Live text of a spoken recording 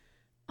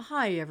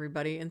Hi,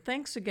 everybody, and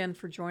thanks again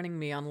for joining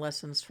me on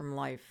Lessons from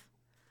Life.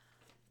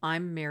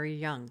 I'm Mary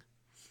Young.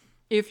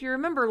 If you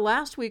remember,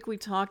 last week we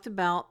talked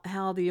about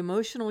how the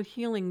emotional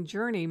healing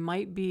journey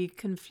might be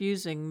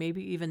confusing,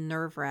 maybe even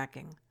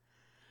nerve-wracking.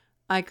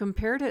 I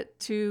compared it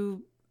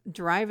to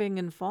driving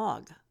in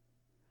fog,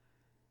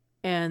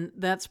 and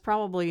that's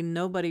probably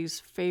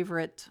nobody's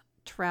favorite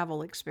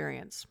travel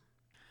experience.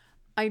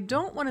 I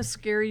don't want to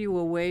scare you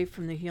away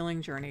from the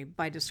healing journey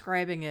by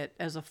describing it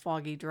as a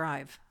foggy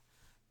drive.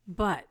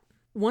 But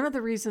one of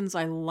the reasons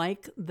I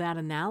like that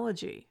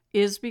analogy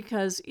is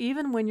because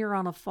even when you're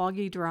on a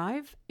foggy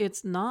drive,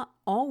 it's not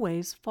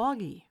always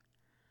foggy.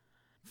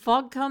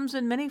 Fog comes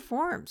in many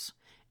forms.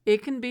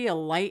 It can be a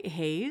light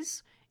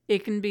haze.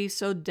 It can be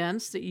so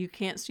dense that you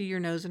can't see your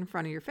nose in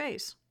front of your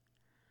face.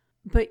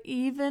 But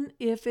even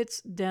if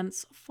it's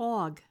dense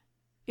fog,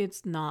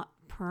 it's not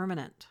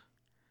permanent.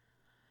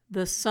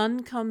 The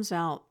sun comes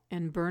out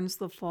and burns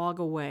the fog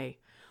away.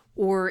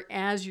 Or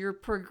as you're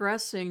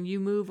progressing, you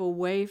move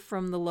away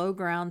from the low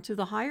ground to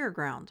the higher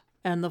ground,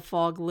 and the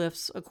fog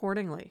lifts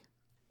accordingly.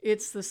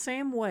 It's the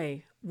same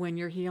way when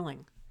you're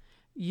healing.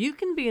 You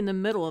can be in the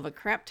middle of a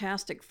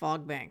craptastic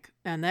fog bank,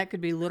 and that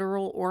could be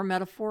literal or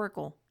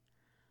metaphorical.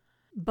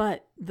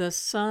 But the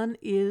sun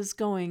is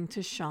going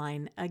to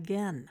shine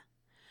again.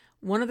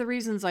 One of the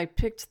reasons I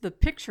picked the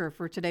picture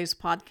for today's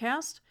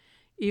podcast,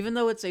 even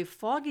though it's a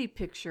foggy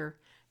picture,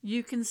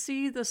 you can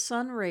see the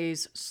sun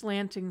rays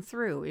slanting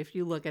through if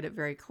you look at it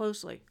very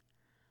closely.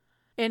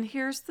 And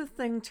here's the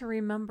thing to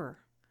remember.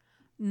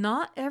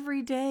 Not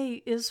every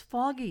day is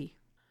foggy.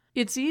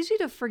 It's easy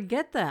to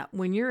forget that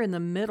when you're in the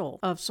middle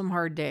of some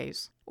hard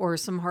days or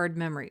some hard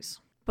memories,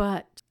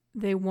 but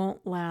they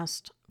won't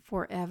last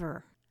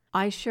forever.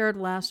 I shared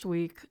last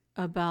week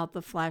about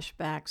the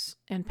flashbacks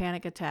and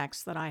panic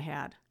attacks that I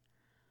had.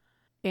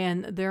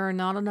 And there are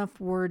not enough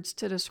words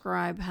to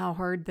describe how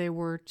hard they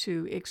were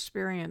to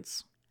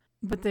experience.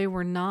 But they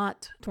were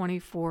not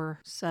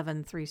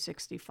 24/7,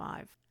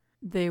 365.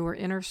 They were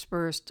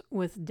interspersed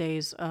with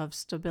days of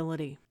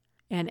stability.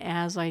 And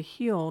as I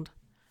healed,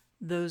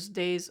 those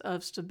days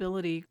of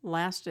stability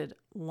lasted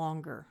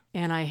longer.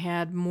 And I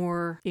had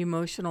more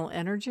emotional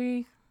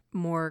energy,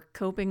 more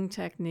coping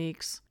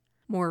techniques,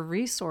 more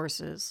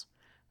resources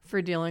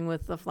for dealing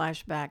with the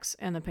flashbacks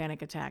and the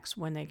panic attacks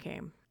when they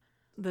came.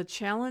 The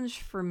challenge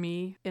for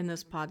me in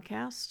this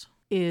podcast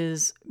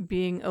is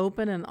being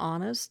open and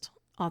honest,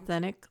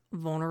 authentic,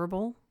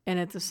 vulnerable, and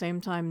at the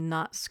same time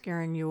not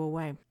scaring you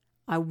away.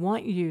 I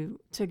want you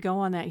to go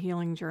on that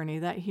healing journey.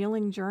 That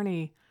healing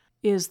journey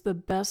is the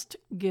best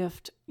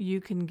gift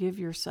you can give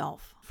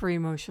yourself for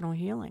emotional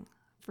healing,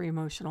 for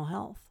emotional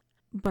health.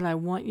 But I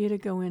want you to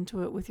go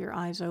into it with your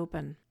eyes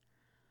open.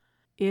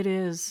 It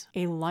is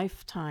a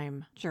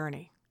lifetime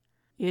journey.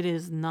 It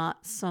is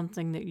not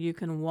something that you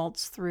can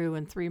waltz through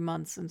in 3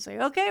 months and say,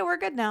 okay, we're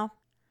good now.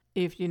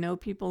 If you know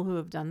people who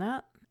have done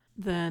that,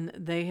 then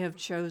they have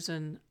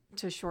chosen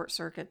to short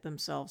circuit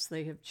themselves.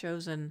 They have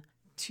chosen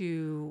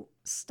to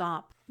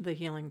stop the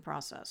healing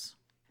process.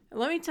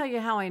 Let me tell you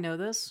how I know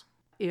this.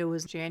 It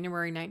was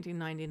January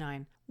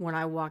 1999 when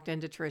I walked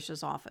into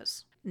Trisha's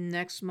office.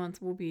 Next month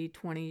will be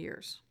 20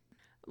 years.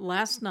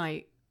 Last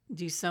night,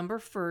 December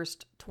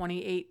 1st,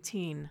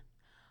 2018,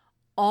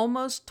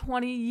 almost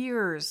 20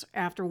 years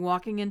after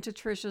walking into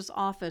Trisha's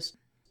office,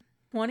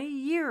 20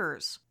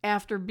 years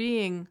after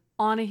being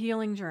on a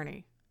healing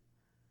journey,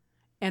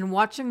 and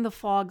watching the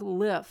fog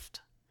lift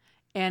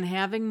and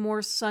having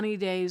more sunny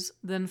days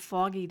than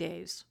foggy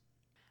days.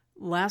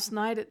 Last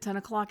night at 10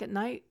 o'clock at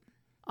night,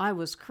 I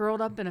was curled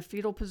up in a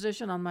fetal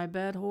position on my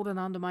bed, holding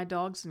onto my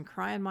dogs and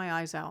crying my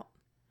eyes out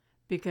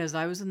because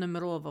I was in the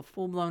middle of a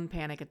full-blown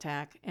panic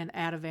attack and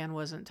Ativan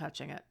wasn't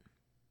touching it.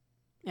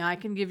 Now, I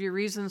can give you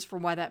reasons for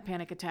why that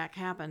panic attack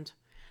happened.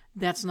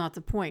 That's not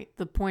the point.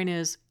 The point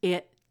is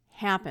it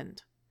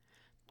happened.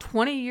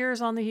 20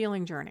 years on the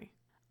healing journey,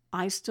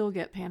 I still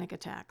get panic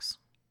attacks.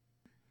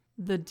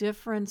 The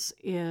difference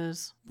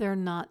is they're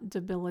not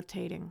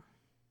debilitating.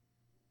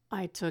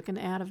 I took an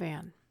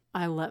Ativan.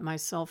 I let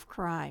myself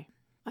cry.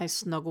 I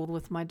snuggled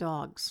with my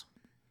dogs.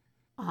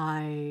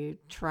 I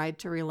tried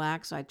to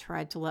relax. I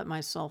tried to let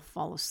myself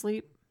fall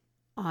asleep.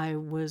 I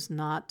was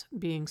not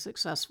being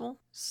successful.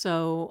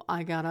 So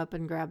I got up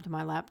and grabbed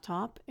my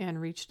laptop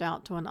and reached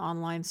out to an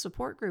online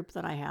support group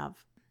that I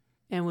have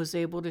and was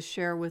able to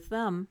share with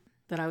them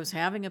that I was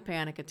having a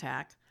panic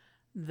attack,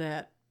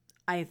 that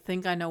I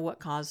think I know what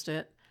caused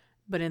it.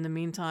 But in the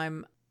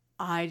meantime,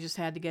 I just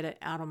had to get it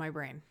out of my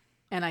brain,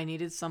 and I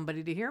needed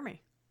somebody to hear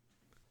me.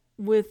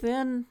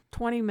 Within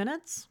 20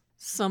 minutes,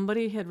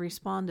 somebody had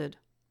responded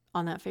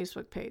on that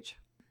Facebook page.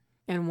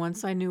 And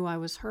once I knew I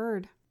was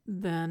heard,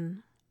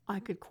 then I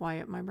could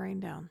quiet my brain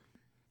down.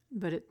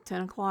 But at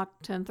 10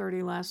 o'clock,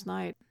 10:30 last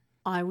night,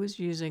 I was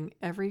using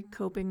every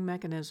coping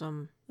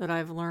mechanism that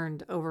I've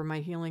learned over my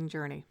healing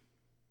journey.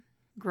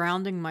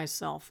 Grounding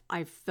myself,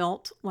 I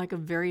felt like a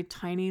very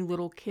tiny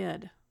little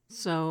kid.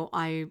 So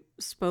I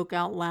spoke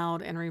out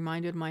loud and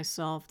reminded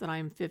myself that I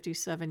am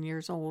 57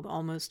 years old,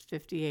 almost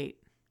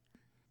 58.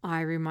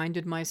 I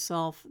reminded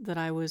myself that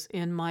I was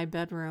in my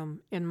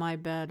bedroom, in my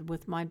bed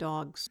with my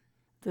dogs,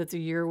 that the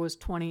year was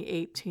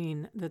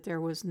 2018, that there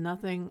was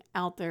nothing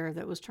out there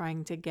that was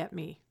trying to get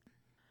me.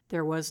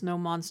 There was no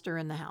monster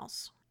in the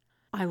house.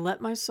 I let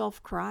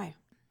myself cry.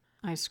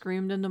 I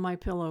screamed into my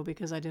pillow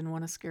because I didn't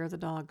want to scare the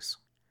dogs.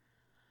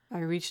 I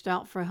reached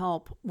out for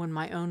help when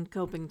my own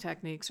coping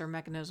techniques or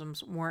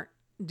mechanisms weren't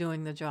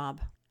doing the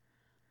job.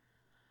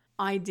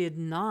 I did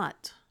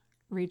not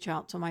reach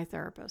out to my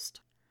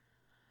therapist.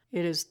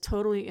 It is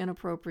totally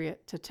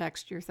inappropriate to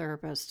text your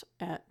therapist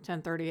at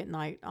 10:30 at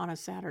night on a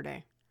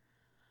Saturday.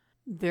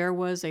 There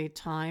was a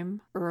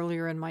time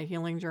earlier in my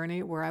healing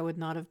journey where I would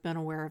not have been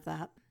aware of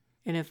that.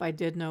 And if I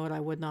did know it, I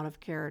would not have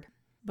cared.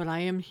 But I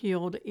am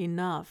healed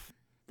enough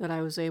that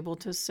I was able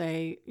to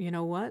say, you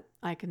know what?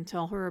 I can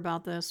tell her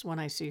about this when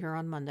I see her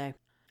on Monday.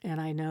 And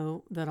I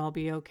know that I'll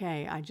be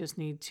okay. I just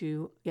need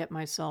to get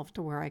myself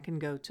to where I can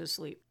go to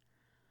sleep.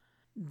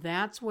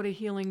 That's what a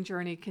healing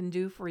journey can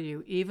do for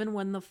you. Even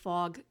when the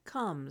fog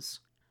comes,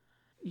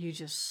 you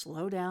just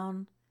slow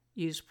down,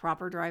 use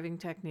proper driving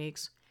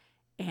techniques,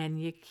 and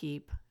you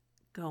keep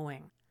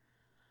going.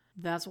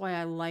 That's why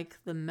I like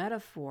the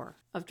metaphor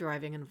of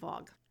driving in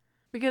fog.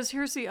 Because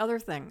here's the other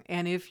thing.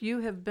 And if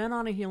you have been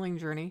on a healing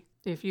journey,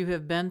 if you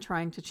have been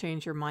trying to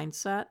change your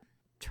mindset,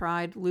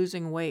 tried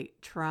losing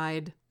weight,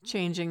 tried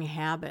changing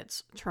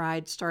habits,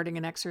 tried starting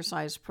an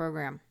exercise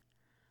program,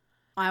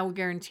 I will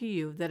guarantee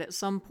you that at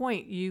some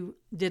point you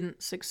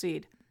didn't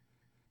succeed.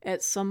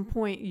 At some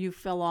point you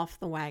fell off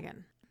the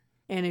wagon.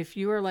 And if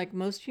you are like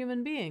most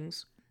human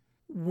beings,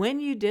 when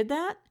you did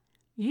that,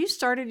 you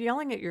started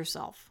yelling at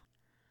yourself.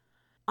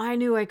 I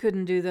knew I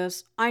couldn't do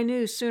this. I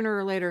knew sooner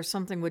or later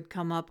something would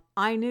come up.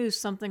 I knew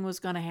something was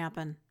going to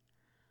happen.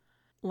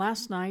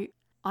 Last night,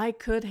 I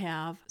could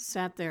have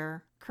sat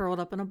there, curled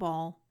up in a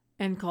ball,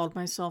 and called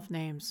myself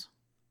names.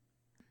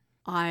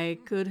 I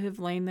could have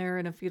lain there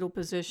in a fetal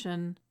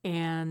position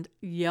and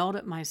yelled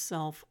at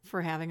myself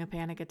for having a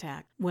panic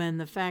attack, when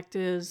the fact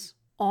is,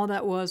 all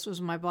that was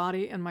my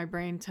body and my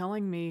brain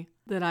telling me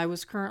that I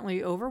was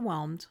currently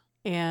overwhelmed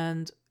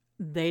and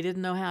they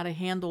didn't know how to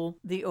handle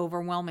the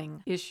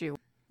overwhelming issue.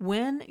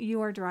 When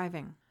you are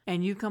driving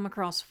and you come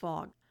across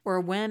fog, or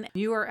when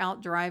you are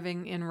out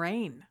driving in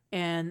rain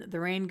and the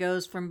rain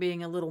goes from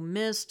being a little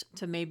mist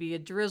to maybe a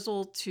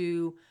drizzle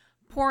to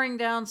pouring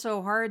down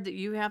so hard that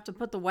you have to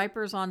put the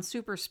wipers on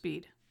super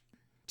speed,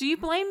 do you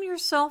blame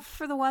yourself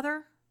for the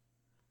weather?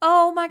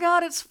 Oh my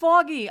God, it's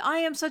foggy. I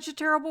am such a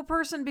terrible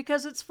person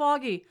because it's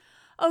foggy.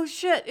 Oh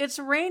shit, it's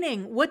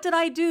raining. What did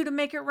I do to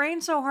make it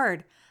rain so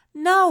hard?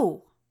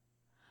 No,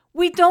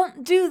 we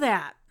don't do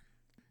that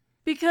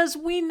because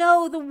we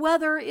know the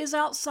weather is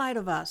outside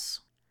of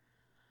us.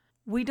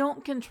 We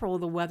don't control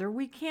the weather.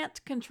 We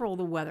can't control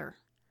the weather.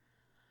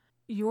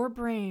 Your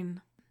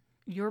brain,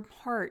 your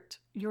heart,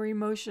 your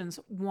emotions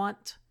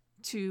want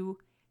to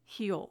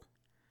heal.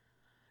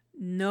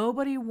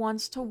 Nobody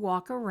wants to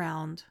walk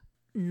around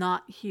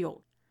not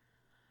healed.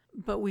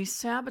 But we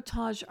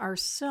sabotage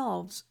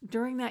ourselves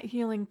during that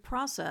healing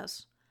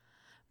process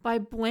by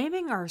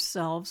blaming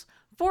ourselves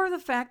for the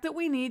fact that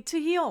we need to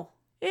heal.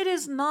 It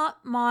is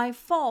not my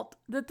fault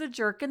that the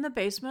jerk in the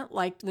basement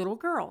liked little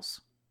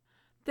girls.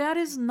 That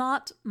is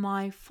not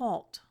my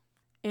fault.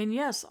 And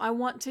yes, I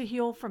want to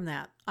heal from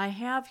that. I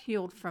have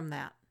healed from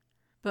that.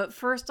 But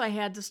first I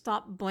had to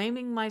stop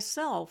blaming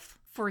myself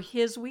for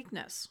his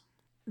weakness.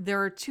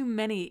 There are too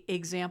many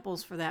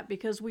examples for that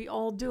because we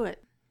all do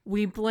it.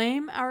 We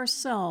blame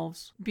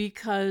ourselves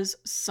because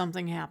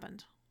something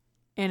happened.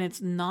 And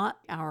it's not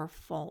our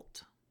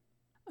fault.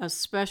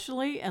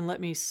 Especially, and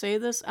let me say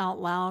this out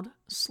loud,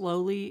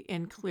 slowly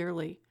and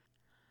clearly,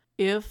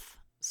 if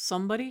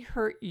somebody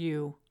hurt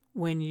you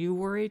when you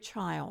were a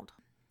child,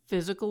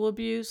 physical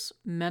abuse,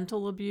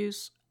 mental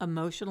abuse,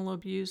 emotional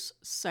abuse,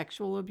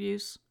 sexual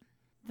abuse,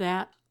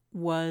 that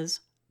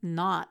was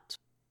not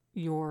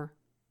your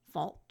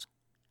fault.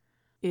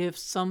 If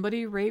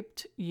somebody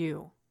raped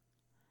you,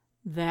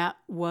 that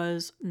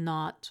was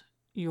not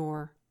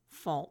your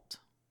fault.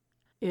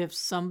 If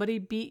somebody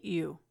beat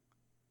you,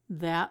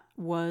 that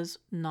was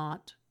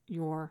not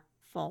your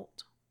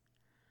fault.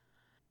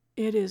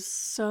 It is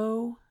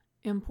so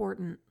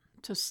important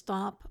to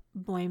stop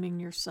blaming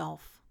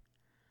yourself.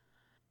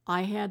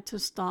 I had to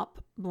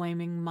stop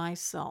blaming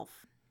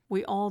myself.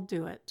 We all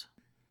do it,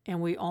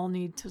 and we all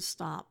need to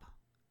stop.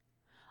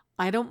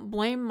 I don't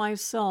blame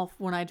myself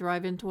when I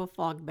drive into a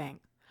fog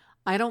bank.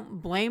 I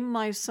don't blame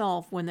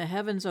myself when the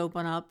heavens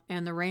open up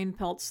and the rain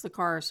pelts the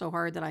car so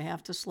hard that I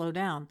have to slow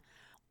down.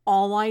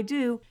 All I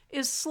do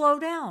is slow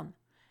down,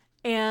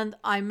 and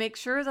I make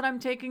sure that I'm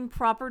taking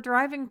proper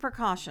driving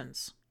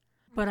precautions.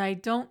 But I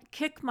don't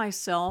kick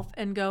myself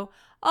and go,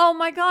 oh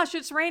my gosh,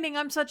 it's raining.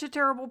 I'm such a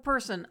terrible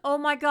person. Oh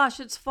my gosh,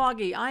 it's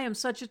foggy. I am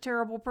such a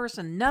terrible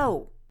person.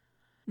 No,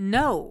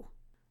 no,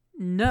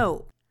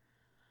 no.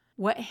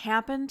 What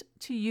happened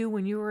to you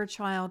when you were a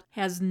child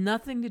has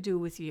nothing to do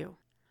with you.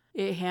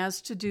 It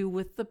has to do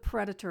with the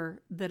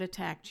predator that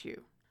attacked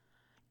you.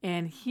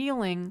 And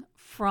healing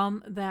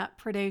from that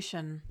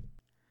predation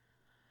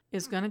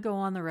is going to go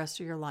on the rest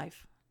of your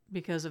life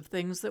because of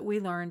things that we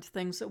learned,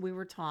 things that we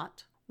were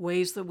taught,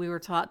 ways that we were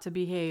taught to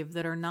behave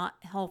that are not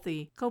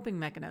healthy coping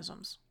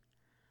mechanisms.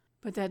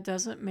 But that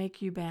doesn't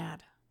make you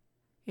bad.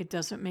 It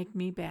doesn't make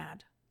me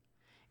bad.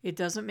 It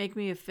doesn't make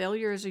me a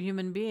failure as a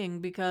human being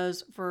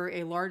because for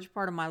a large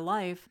part of my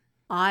life,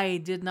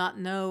 I did not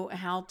know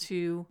how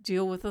to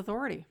deal with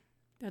authority.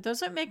 That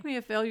doesn't make me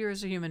a failure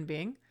as a human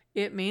being.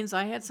 It means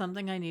I had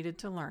something I needed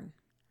to learn.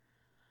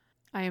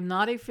 I am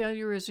not a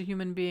failure as a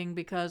human being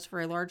because for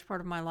a large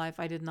part of my life,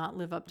 I did not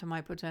live up to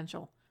my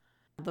potential.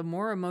 The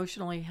more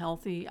emotionally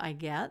healthy I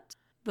get,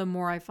 the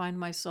more I find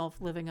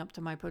myself living up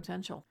to my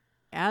potential.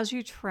 As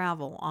you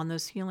travel on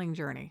this healing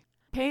journey,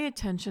 pay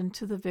attention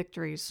to the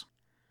victories.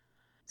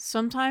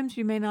 Sometimes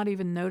you may not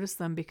even notice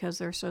them because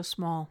they're so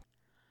small.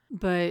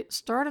 But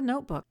start a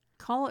notebook.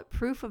 Call it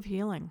proof of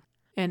healing.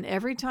 And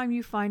every time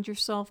you find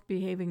yourself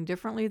behaving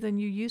differently than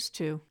you used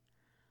to,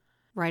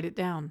 write it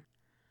down.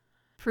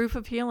 Proof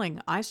of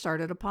healing, I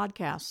started a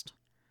podcast.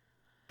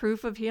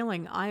 Proof of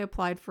healing, I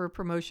applied for a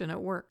promotion at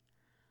work.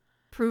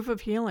 Proof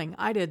of healing,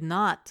 I did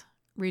not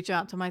reach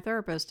out to my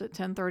therapist at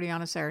 10:30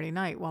 on a Saturday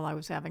night while I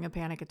was having a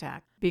panic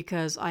attack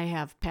because I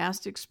have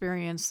past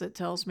experience that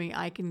tells me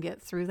I can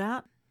get through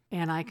that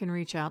and I can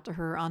reach out to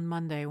her on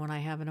Monday when I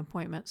have an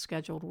appointment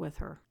scheduled with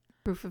her.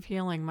 Proof of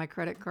healing, my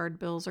credit card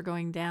bills are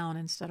going down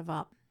instead of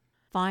up.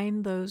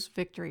 Find those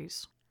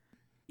victories.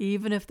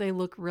 Even if they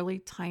look really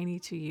tiny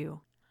to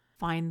you,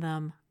 find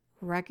them,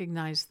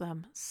 recognize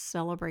them,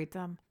 celebrate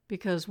them.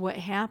 Because what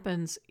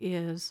happens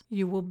is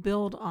you will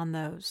build on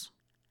those.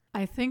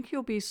 I think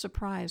you'll be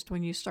surprised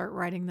when you start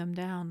writing them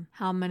down,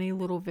 how many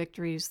little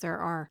victories there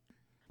are.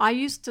 I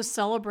used to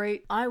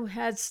celebrate, I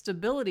had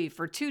stability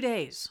for 2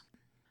 days.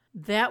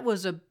 That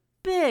was a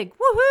big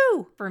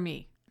woohoo for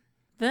me.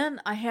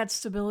 Then I had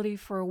stability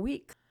for a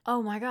week.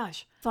 Oh my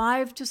gosh,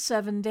 5 to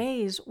 7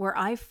 days where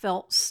I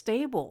felt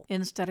stable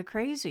instead of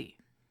crazy.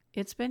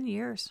 It's been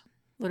years,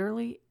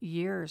 literally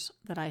years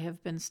that I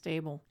have been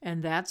stable.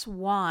 And that's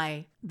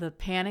why the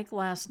panic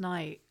last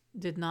night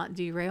did not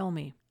derail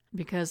me.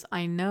 Because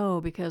I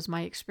know, because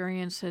my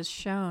experience has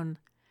shown,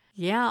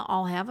 yeah,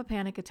 I'll have a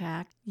panic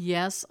attack.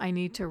 Yes, I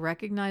need to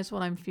recognize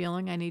what I'm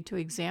feeling. I need to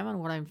examine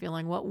what I'm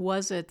feeling. What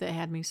was it that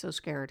had me so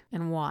scared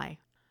and why?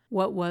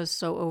 What was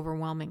so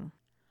overwhelming?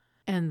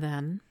 And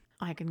then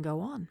I can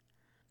go on.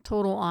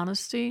 Total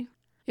honesty,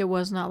 it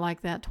was not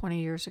like that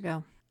 20 years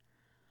ago.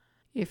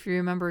 If you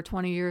remember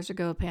 20 years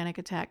ago, a panic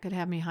attack could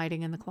have me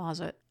hiding in the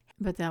closet.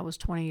 But that was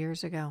 20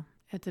 years ago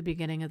at the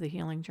beginning of the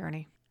healing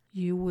journey.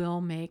 You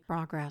will make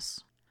progress.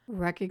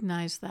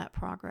 Recognize that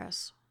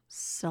progress.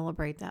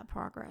 Celebrate that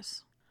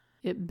progress.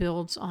 It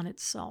builds on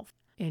itself,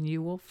 and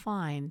you will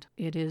find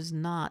it is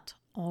not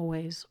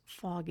always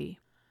foggy.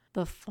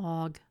 The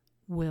fog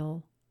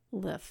will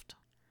lift,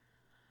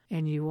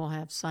 and you will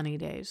have sunny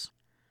days.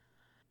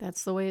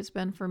 That's the way it's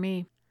been for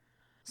me,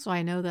 so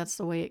I know that's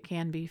the way it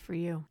can be for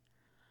you.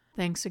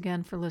 Thanks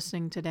again for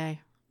listening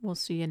today. We'll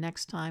see you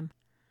next time.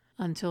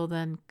 Until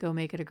then, go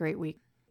make it a great week.